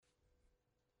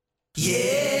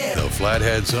Yeah! The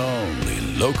Flathead's only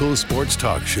local sports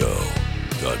talk show.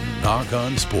 The Nach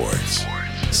On Sports.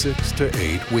 6 to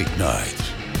 8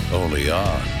 weeknights. Only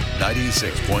on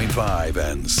 96.5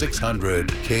 and 600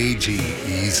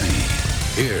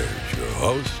 KGEZ. Here's your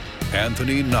host,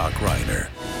 Anthony Nachreiner.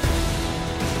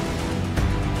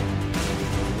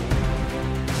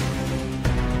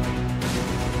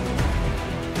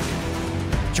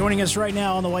 Joining us right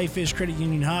now on the Whitefish Credit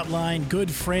Union Hotline,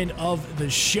 good friend of the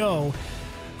show,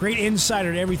 great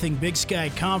insider to everything Big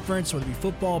Sky Conference, whether it be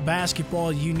football,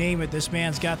 basketball, you name it. This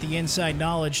man's got the inside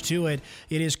knowledge to it.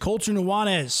 It is Colter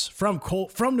Nuanez from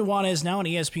Nuanez, now on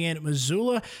ESPN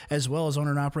Missoula, as well as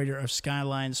owner and operator of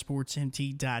Skyline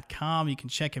SportsMT.com. You can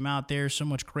check him out there. So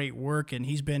much great work, and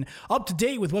he's been up to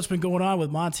date with what's been going on with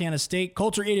Montana State.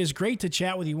 Colter, it is great to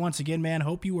chat with you once again, man.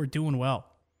 Hope you are doing well.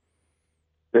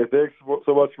 Hey, thanks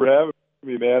so much for having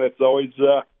me, man. It's always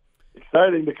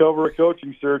exciting to cover a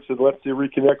coaching search and lets you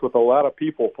reconnect with a lot of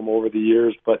people from over the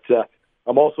years. But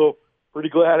I'm also pretty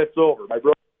glad it's over. My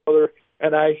brother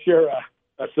and I share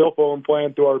a cell phone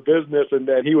plan to our business, and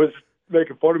he was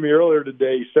making fun of me earlier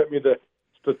today. He sent me the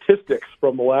statistics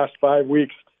from the last 5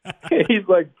 weeks. He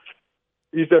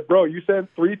said, bro, you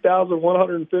sent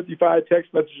 3,155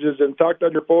 text messages and talked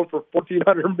on your phone for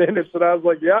 1,400 minutes. And I was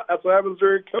like, yeah, that's what happens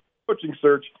during coaching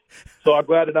search. So I'm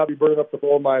glad to not be burning up the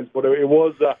phone lines, but it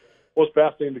was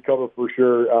fascinating to cover for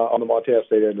sure on the Montana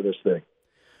State end of this thing.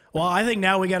 Well, I think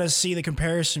now we got to see the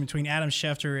comparison between Adam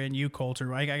Schefter and you, Colter.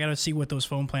 Right? I got to see what those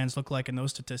phone plans look like in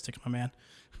those statistics, my man.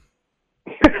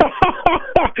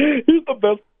 Here's the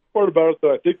best part about it,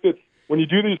 though. I think that when you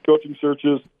do these coaching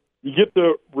searches, you get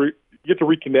to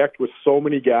reconnect with so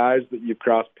many guys that you've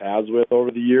crossed paths with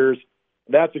over the years.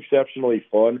 That's exceptionally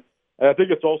fun. And I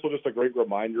think it's also just a great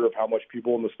reminder of how much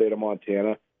people in the state of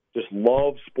Montana just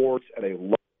love sports and they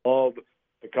love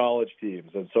the college teams.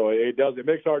 And so it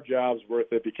makes our jobs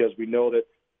worth it because we know that,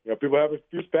 people have a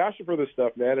fierce passion for this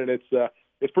stuff, man. And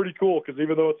it's pretty cool because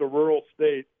even though it's a rural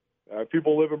state,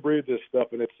 people live and breathe this stuff.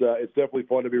 And it's definitely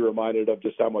fun to be reminded of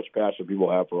just how much passion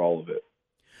people have for all of it.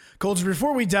 Colter,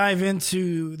 before we dive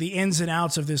into the ins and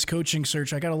outs of this coaching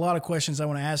search, I got a lot of questions I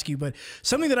want to ask you, but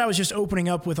something that I was just opening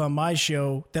up with on my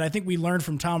show that I think we learned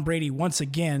from Tom Brady once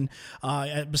again,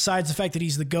 besides the fact that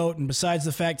he's the GOAT and besides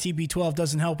the fact TB12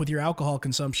 doesn't help with your alcohol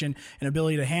consumption and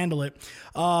ability to handle it,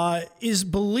 is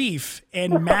belief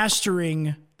and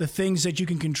mastering the things that you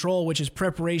can control, which is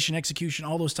preparation, execution,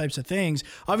 all those types of things.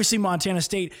 Obviously, Montana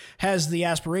State has the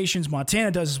aspirations.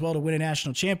 Montana does as well to win a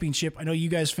national championship. I know you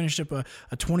guys finished up a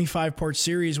 25-part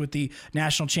series with the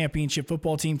national championship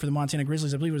football team for the Montana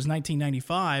Grizzlies. I believe it was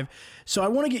 1995. So I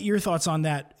want to get your thoughts on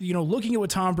that. Looking at what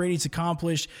Tom Brady's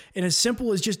accomplished, and as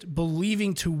simple as just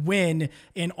believing to win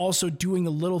and also doing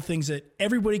the little things that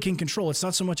everybody can control. It's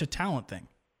not so much a talent thing.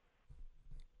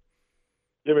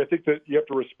 Yeah, I think that you have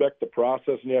to respect the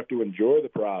process and you have to enjoy the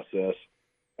process.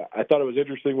 I thought it was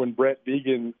interesting when Brent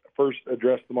Vigen first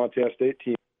addressed the Montana State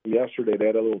team yesterday. They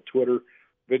had a little Twitter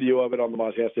video of it on the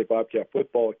Montana State Bobcat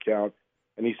football account,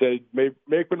 and he said,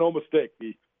 make no mistake,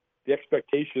 the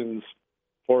expectations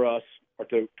for us are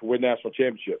to win national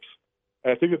championships.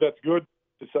 And I think that that's good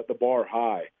to set the bar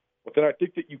high. But then I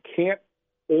think that you can't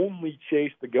only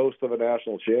chase the ghost of a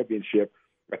national championship.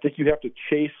 I think you have to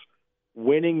chase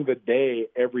winning the day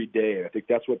every day. And I think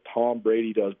that's what Tom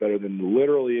Brady does better than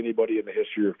literally anybody in the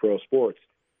history of pro sports.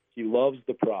 He loves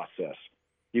the process.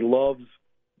 He loves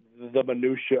the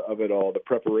minutia of it all, the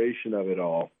preparation of it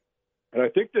all. And I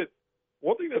think that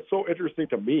one thing that's so interesting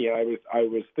to me, and I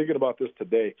was thinking about this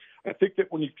today, I think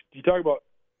that when you talk about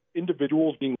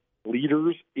individuals being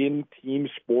leaders in team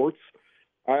sports,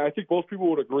 I think most people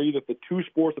would agree that the two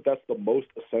sports that's the most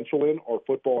essential in are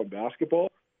football and basketball.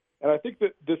 And I think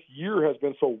that this year has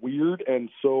been so weird and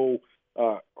so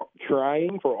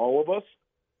trying for all of us.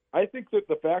 I think that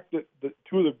the fact that the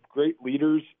two of the great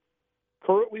leaders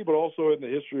currently, but also in the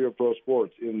history of pro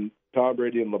sports, in Tom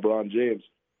Brady and LeBron James,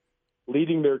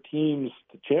 leading their teams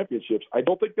to championships, I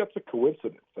don't think that's a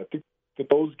coincidence. I think that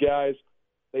those guys,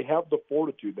 they have the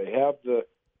fortitude, they have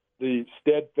the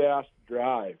steadfast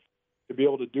drive to be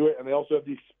able to do it, and they also have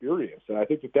the experience. And I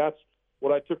think that that's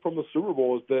what I took from the Super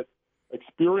Bowl, is that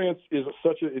experience is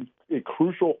such a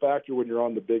crucial factor when you're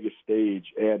on the biggest stage,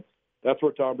 and that's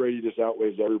where Tom Brady just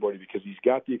outweighs everybody because he's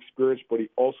got the experience, but he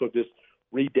also just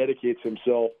rededicates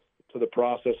himself to the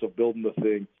process of building the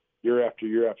thing year after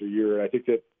year after year. And I think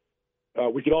that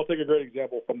we can all take a great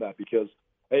example from that because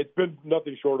it's been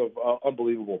nothing short of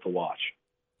unbelievable to watch.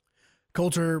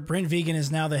 Colter, Brent Vigen is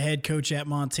now the head coach at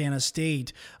Montana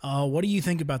State. What do you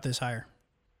think about this hire?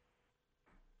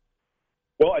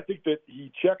 Well, I think that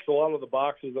he checks a lot of the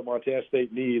boxes that Montana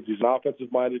State needs. He's an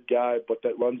offensive-minded guy, but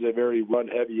that runs a very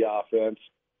run-heavy offense,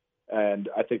 and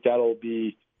I think that'll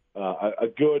be a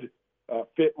good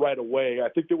fit right away. I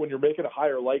think that when you're making a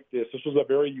hire like this was a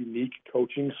very unique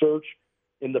coaching search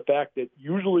in the fact that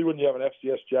usually when you have an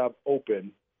FCS job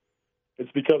open,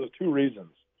 it's because of two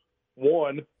reasons.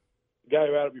 One, the guy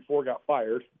who had it before got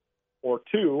fired, or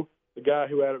two, the guy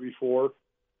who had it before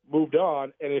moved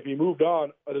on, and if he moved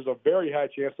on, there's a very high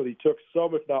chance that he took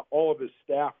some, if not all, of his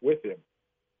staff with him.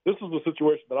 This is a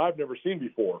situation that I've never seen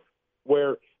before,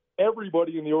 where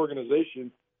everybody in the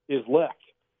organization is left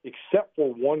except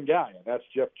for one guy, and that's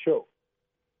Jeff Choate.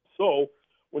 So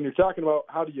when you're talking about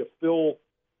how do you fill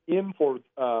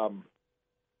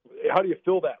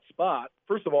that spot,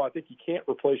 first of all, I think you can't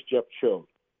replace Jeff Choate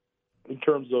in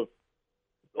terms of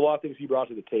a lot of things he brought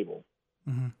to the table.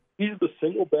 Mm-hmm. He's the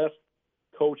single best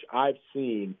coach I've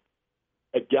seen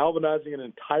at galvanizing an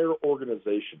entire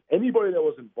organization. Anybody that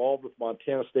was involved with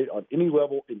Montana State on any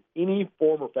level, in any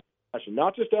form or fashion,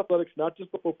 not just athletics, not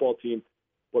just the football team,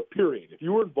 but period. If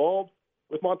you were involved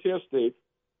with Montana State,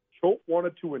 Choate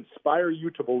wanted to inspire you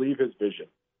to believe his vision.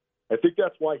 I think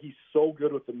that's why he's so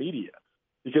good with the media,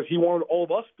 because he wanted all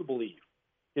of us to believe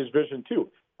his vision too.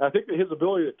 And I think that his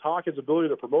ability to talk, his ability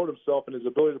to promote himself, and his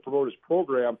ability to promote his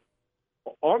program,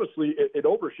 honestly, it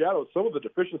overshadowed some of the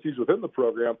deficiencies within the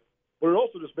program, but it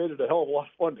also just made it a hell of a lot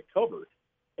of fun to cover.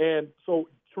 And so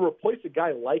to replace a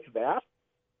guy like that,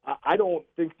 I don't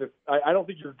think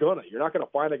you're not gonna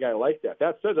find a guy like that.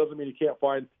 That said, doesn't mean you can't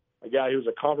find a guy who's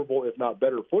a comparable, if not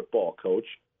better, football coach.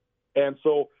 And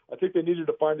so I think they needed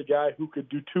to find a guy who could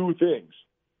do two things.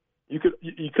 You could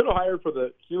have hired for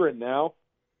the here and now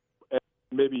and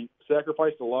maybe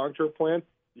sacrificed the long-term plan.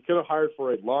 You could have hired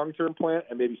for a long-term plan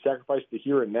and maybe sacrificed the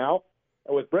here and now.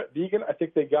 And with Brett Vigen, I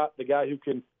think they got the guy who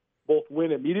can both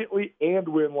win immediately and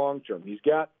win long-term. He's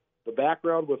got the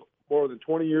background with more than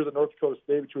 20 years at North Dakota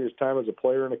State between his time as a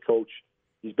player and a coach.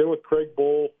 He's been with Craig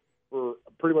Bohl for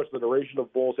pretty much the duration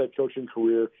of Bohl's head coaching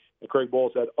career, and Craig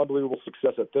Bohl's had unbelievable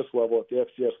success at this level, at the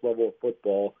FCS level of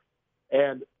football.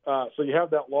 And so you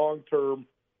have that long-term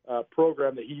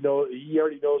program that he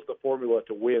already knows the formula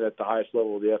to win at the highest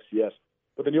level of the FCS.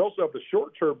 But then you also have the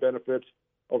short-term benefits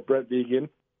of Brett Vigen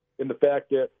in the fact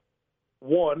that,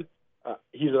 one,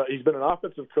 he's been an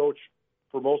offensive coach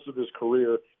for most of his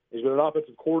career. He's been an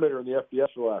offensive coordinator in the FBS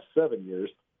for the last 7 years.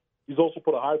 He's also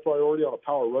put a high priority on a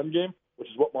power run game, which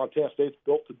is what Montana State's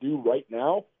built to do right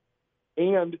now.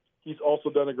 And he's also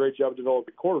done a great job of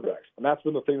developing quarterbacks. And that's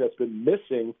been the thing that's been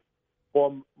missing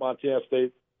from Montana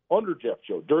State under Jeff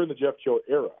Choate, during the Jeff Choate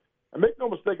era. And make no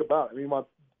mistake about it, I mean,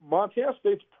 Montana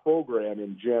State's program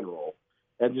in general,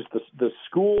 and just the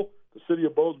school, the city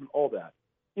of Bozeman, all that,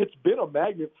 it's been a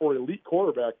magnet for elite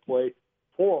quarterback play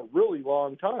for a really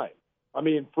long time. I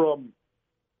mean, from,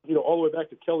 all the way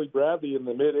back to Kelly Bradley in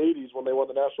the mid-'80s when they won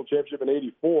the national championship in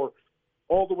 '84,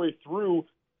 all the way through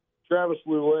Travis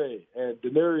Lulay and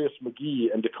Denarius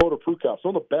McGee and Dakota Prukop,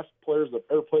 some of the best players that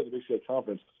have ever played in the Big Sky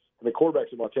Conference, and the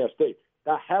quarterbacks at Montana State.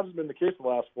 That hasn't been the case in the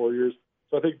last 4 years,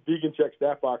 so I think Vigen checks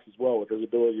that box as well with his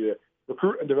ability to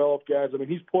recruit and develop guys. I mean,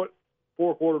 he's put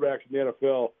 4 quarterbacks in the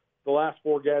NFL, the last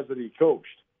 4 guys that he coached,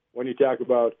 when you talk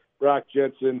about Brock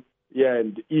Jensen,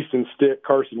 and Easton Stick,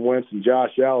 Carson Wentz, and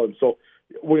Josh Allen. So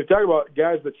when you talk about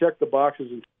guys that check the boxes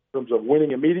in terms of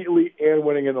winning immediately and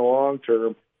winning in the long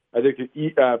term, I think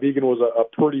that Vigen was a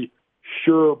pretty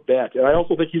sure bet. And I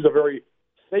also think he's a very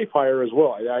safe hire as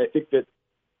well. I think that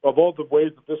of all the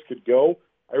ways that this could go,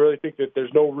 I really think that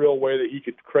there's no real way that he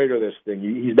could crater this thing.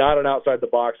 He's not an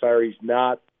outside-the-box hire. He's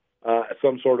not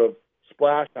some sort of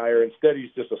splash hire. Instead,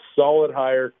 he's just a solid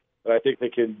hire that I think they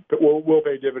will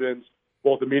pay dividends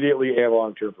both immediately and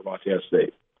long-term for Montana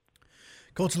State.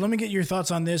 Colter, let me get your thoughts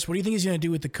on this. What do you think he's going to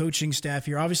do with the coaching staff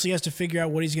here? Obviously, he has to figure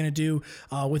out what he's going to do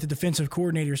with the defensive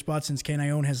coordinator spot since Ken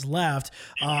Ione has left.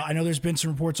 I know there's been some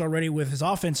reports already with his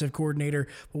offensive coordinator,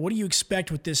 but what do you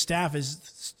expect with this staff?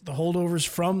 Is the holdovers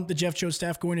from the Jeff Choate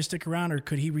staff going to stick around, or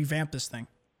could he revamp this thing?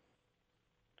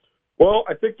 Well,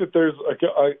 I think that there's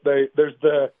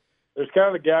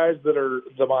kind of the guys that are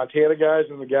the Montana guys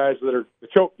and the guys that are the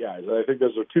Choate guys. I think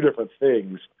those are two different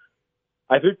things.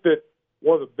 I think that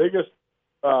one of the biggest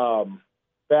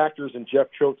factors in Jeff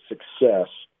Choate's success,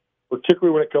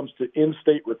 particularly when it comes to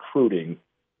in-state recruiting,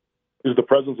 is the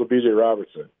presence of B.J.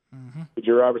 Robertson. Mm-hmm.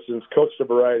 B.J. Robertson's coached a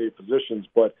variety of positions,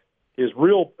 but his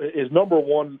number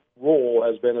one role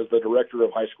has been as the director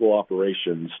of high school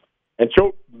operations. And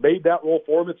Choate made that role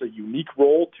for him. It's a unique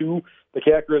role to the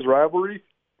Cat-Grizz rivalry.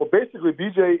 But basically,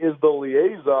 B.J. is the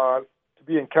liaison to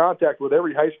be in contact with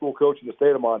every high school coach in the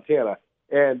state of Montana.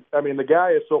 And, I mean, the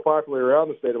guy is so popular around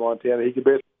the state of Montana, he could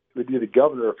basically be the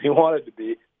governor if he wanted to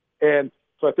be. And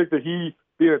so I think that he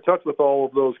being in touch with all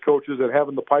of those coaches and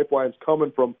having the pipelines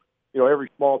coming from, every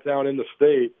small town in the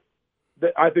state,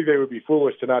 I think they would be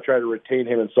foolish to not try to retain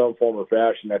him in some form or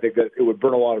fashion. I think that it would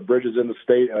burn a lot of bridges in the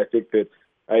state, and I think that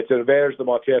it's an advantage that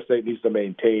Montana State needs to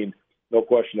maintain, no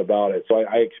question about it. So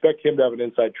I expect him to have an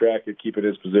inside track at keeping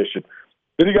his position.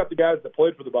 Then you got the guys that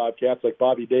played for the Bobcats, like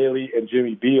Bobby Daly and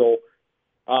Jimmy Beal.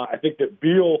 I think that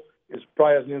Beal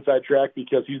probably has an inside track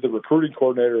because he's the recruiting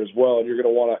coordinator as well, and you're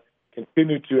going to want to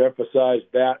continue to emphasize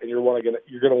that, and you're going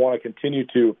to want to continue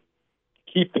to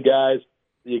keep the guys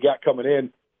that you got coming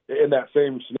in that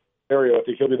same scenario. I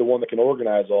think he'll be the one that can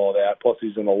organize all of that. Plus,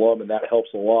 he's an alum, and that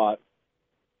helps a lot.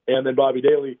 And then Bobby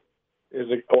Daly is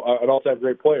an all-time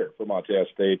great player for Montana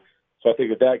State. So I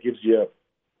think that gives you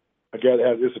a guy that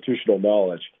has institutional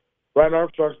knowledge. Brian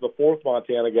Armstrong's the fourth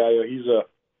Montana guy.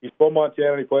 He's from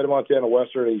Montana. He played at Montana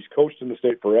Western, and he's coached in the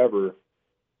state forever.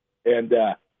 And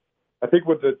I think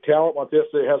with the talent Montana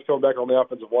State has coming back on the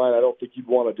offensive line, I don't think you'd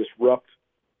want to disrupt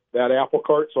that apple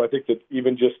cart. So I think that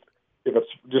even if it's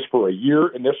just for a year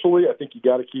initially, I think you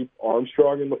got to keep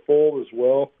Armstrong in the fold as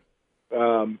well.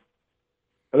 And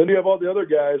then you have all the other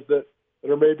guys that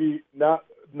are maybe not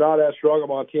as strong on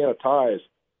Montana ties.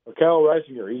 Kyle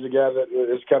Reisinger, he's a guy that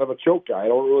is kind of a choke guy. I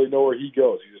don't really know where he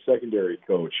goes. He's a secondary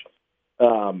coach.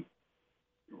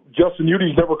 Justin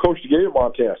Udy's never coached a game at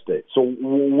Montana State. So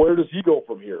where does he go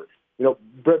from here?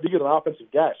 Brett Deegan's an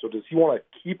offensive guy. So does he want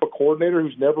to keep a coordinator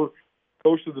who's never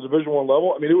coached at the Division I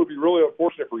level? I mean, it would be really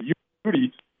unfortunate for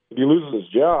Udy if he loses his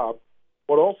job.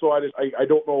 But also, I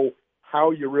don't know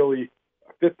how you really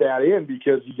fit that in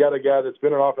because you got a guy that's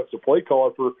been an offensive play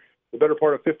caller for the better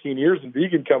part of 15 years and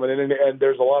Deegan coming in, and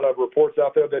there's a lot of reports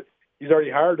out there that he's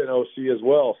already hired an OC as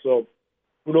well. So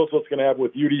who knows what's going to happen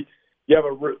with Udy. You have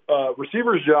a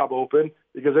receiver's job open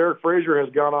because Eric Frazier has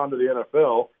gone on to the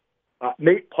NFL.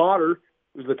 Nate Potter,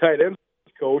 who's the tight ends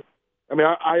coach. I mean,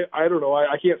 I don't know.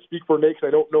 I can't speak for Nate because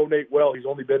I don't know Nate well. He's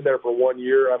only been there for 1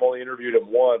 year. I've only interviewed him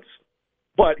once.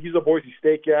 But he's a Boise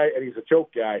State guy, and he's a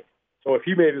choke guy. So if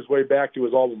he made his way back to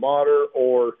his alma mater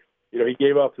or, he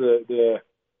gave up the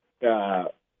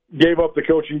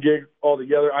coaching gig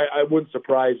altogether, I wouldn't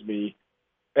surprise me.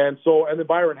 And then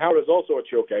Byron Howard is also a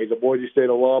choke guy. He's a Boise State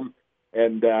alum,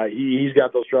 and he's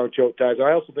got those strong choke ties. And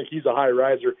I also think he's a high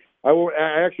riser.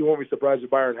 I actually won't be surprised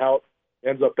if Byron Howard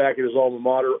ends up back at his alma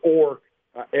mater or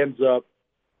ends up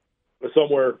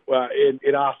somewhere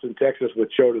in Austin, Texas with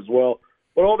Choate as well.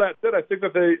 But all that said, I think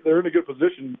that they're in a good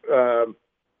position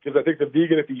because I think that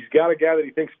Deegan, if he's got a guy that he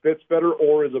thinks fits better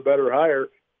or is a better hire,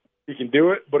 he can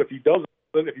do it. But if he doesn't,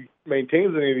 if he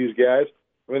maintains any of these guys,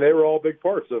 I mean, they were all big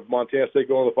parts of Montana State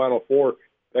going to the Final Four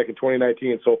back in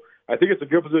 2019. So I think it's a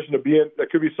good position to be in. There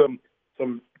could be some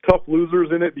tough losers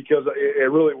in it because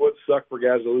it really would suck for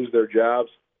guys to lose their jobs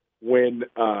when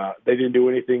they didn't do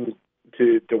anything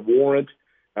to warrant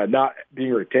not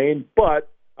being retained. But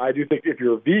I do think if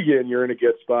you're a vegan, you're in a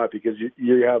good spot because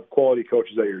you have quality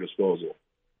coaches at your disposal.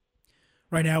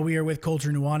 Right now, we are with Colter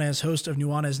Nuanez, host of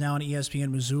Nuanez now on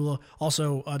ESPN Missoula.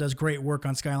 Also does great work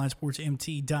on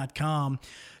SkylineSportsMT.com.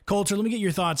 Colter, let me get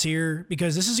your thoughts here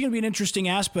because this is going to be an interesting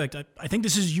aspect. I think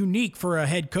this is unique for a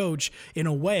head coach in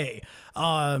a way.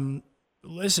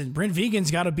 Listen, Brent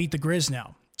Vigen's got to beat the Grizz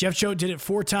now. Jeff Choate did it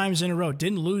 4 times in a row,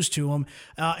 didn't lose to him.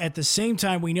 At the same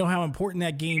time, we know how important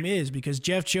that game is because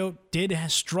Jeff Choate did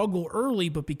struggle early,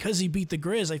 but because he beat the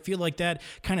Grizz, I feel like that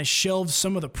kind of shelves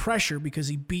some of the pressure because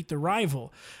he beat the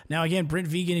rival. Now, again, Brent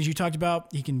Vigen, as you talked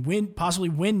about, he can possibly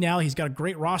win now. He's got a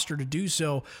great roster to do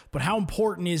so, but how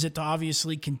important is it to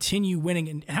obviously continue winning,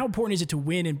 and how important is it to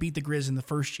win and beat the Grizz in the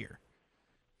first year?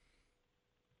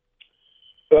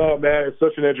 Oh, man, it's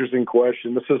such an interesting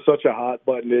question. This is such a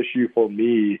hot-button issue for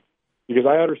me because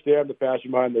I understand the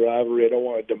passion behind the rivalry. I don't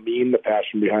want to demean the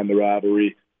passion behind the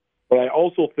rivalry, but I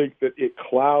also think that it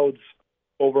clouds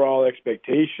overall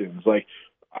expectations. Like,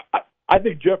 I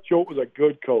think Jeff Choate was a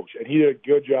good coach, and he did a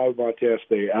good job at Montana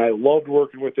State. I loved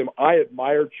working with him. I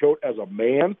admired Choate as a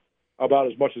man about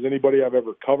as much as anybody I've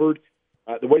ever covered.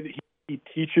 The way that he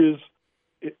teaches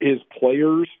his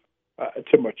players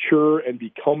to mature and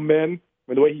become men,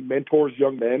 and the way he mentors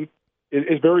young men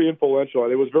is very influential,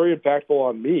 and it was very impactful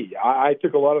on me. I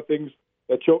took a lot of things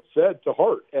that Choate said to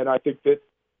heart, and I think that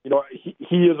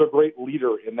he is a great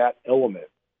leader in that element.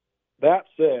 That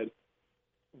said,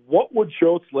 what would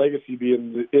Choate's legacy be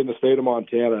in the state of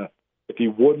Montana if he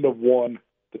wouldn't have won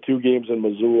the 2 games in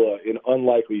Missoula in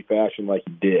unlikely fashion like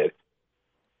he did?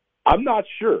 I'm not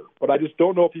sure, but I just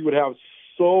don't know if he would have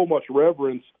so much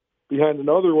reverence behind an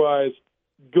otherwise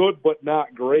good but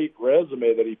not great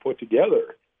resume that he put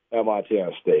together at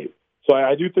Montana State. So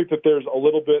I do think that there's a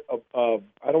little bit of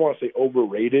I don't want to say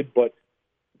overrated, but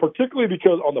particularly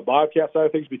because on the Bobcat side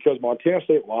of things, because Montana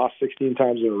State lost 16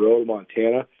 times in a row to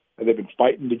Montana, and they've been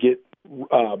fighting to get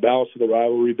balance of the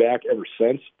rivalry back ever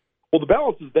since. Well, the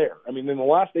balance is there. I mean, in the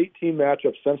last 18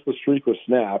 matchups since the streak was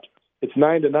snapped, it's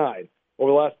 9-9.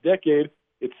 Over the last decade,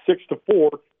 it's 6-4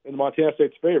 in Montana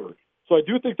State's favor. So I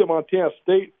do think that Montana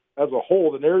State as a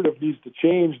whole, the narrative needs to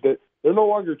change that they're no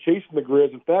longer chasing the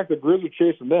Grizz. In fact, the Grizz are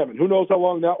chasing them. And who knows how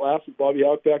long that lasts with Bobby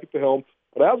Houck back at the helm.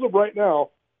 But as of right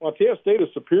now, Montana State is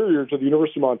superior to the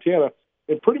University of Montana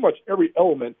in pretty much every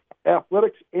element,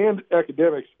 athletics and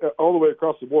academics, all the way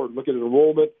across the board. Look at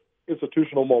enrollment,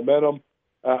 institutional momentum,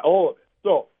 all of it.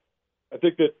 So I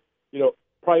think that,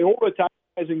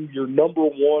 prioritizing your number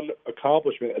one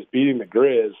accomplishment as beating the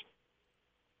Grizz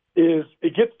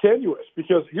it gets tenuous,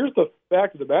 because here's the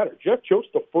fact of the matter. Jeff Choate's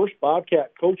the first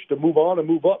Bobcat coach to move on and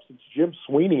move up since Jim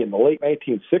Sweeney in the late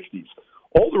 1960s.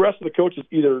 All the rest of the coaches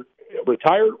either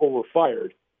retired or were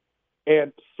fired,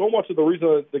 and so much of the reason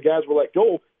that the guys were let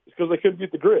go is because they couldn't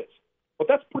beat the Grizz. But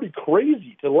that's pretty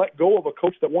crazy to let go of a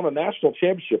coach that won a national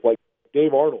championship like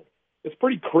Dave Arnold. It's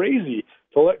pretty crazy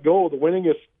to let go of the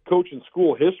winningest coach in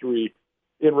school history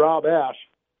in Rob Ashe,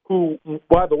 who,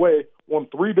 by the way, won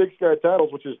 3 Big Sky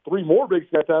titles, which is 3 more Big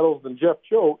Sky titles than Jeff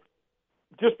Choate,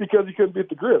 just because he couldn't beat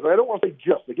the Grizz. And I don't want to say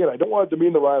just. Again, I don't want to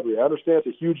demean the rivalry. I understand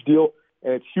it's a huge deal,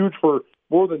 and it's huge for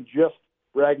more than just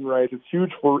bragging rights. It's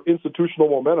huge for institutional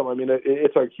momentum. I mean,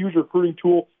 it's a huge recruiting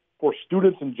tool for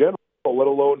students in general, let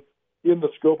alone in the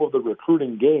scope of the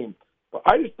recruiting game. But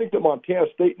I just think that Montana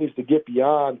State needs to get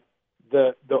beyond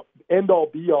the end-all,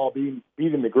 be-all being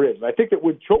beating the Grizz. And I think that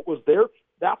when Choate was there,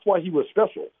 that's why he was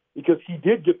special, because he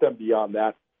did get them beyond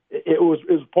that. It was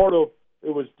just part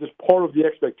of the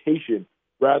expectation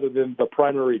rather than the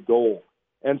primary goal.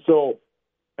 And so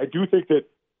I do think that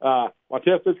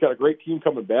Montana State's got a great team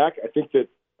coming back. I think that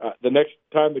the next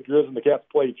time the Grizz and the Cats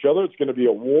play each other, it's going to be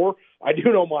a war. I do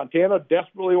know Montana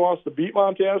desperately wants to beat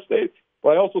Montana State, but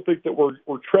I also think that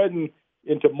we're treading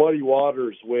into muddy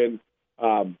waters when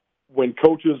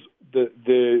coaches,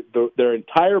 their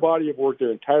entire body of work,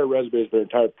 their entire resumes, their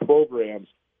entire programs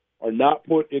are not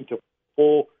put into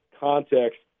full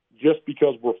context just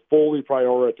because we're fully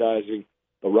prioritizing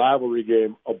the rivalry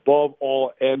game above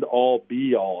all, end all,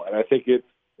 be all. And I think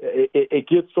it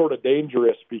gets sort of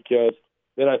dangerous, because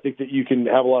then I think that you can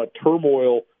have a lot of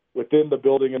turmoil within the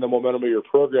building and the momentum of your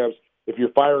programs if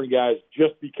you're firing guys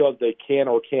just because they can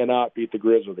or cannot beat the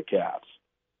Grizz or the Cats.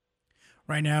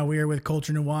 Right now, we are with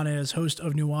Colter Nuanez, host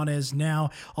of Nuanez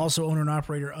Now, also owner and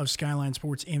operator of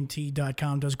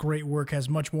SkylineSportsMT.com. Does great work, has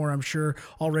much more, I'm sure,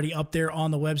 already up there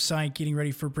on the website, getting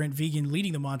ready for Brent Vigen,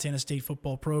 leading the Montana State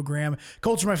football program.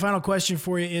 Colter, my final question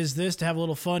for you is this, to have a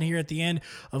little fun here at the end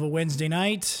of a Wednesday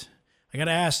night. I got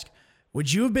to ask,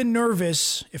 would you have been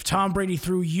nervous if Tom Brady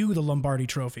threw you the Lombardi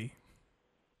Trophy?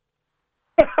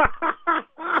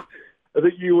 I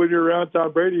think when you're around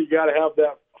Tom Brady, you got to have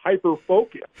that hyper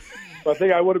focus. So I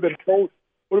think I would have been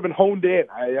honed in.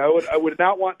 I would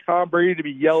not want Tom Brady to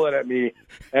be yelling at me,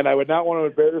 and I would not want to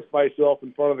embarrass myself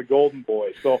in front of the Golden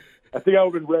Boys. So I think I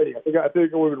would have been ready. I think I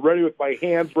would have been ready with my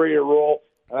hands ready to roll,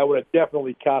 and I would have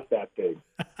definitely caught that thing.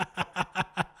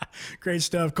 Great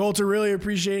stuff. Colter, really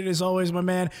appreciate it as always, my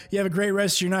man. You have a great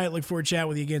rest of your night. Look forward to chatting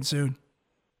with you again soon.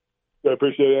 I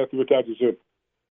appreciate it, Anthony. We'll talk to you soon.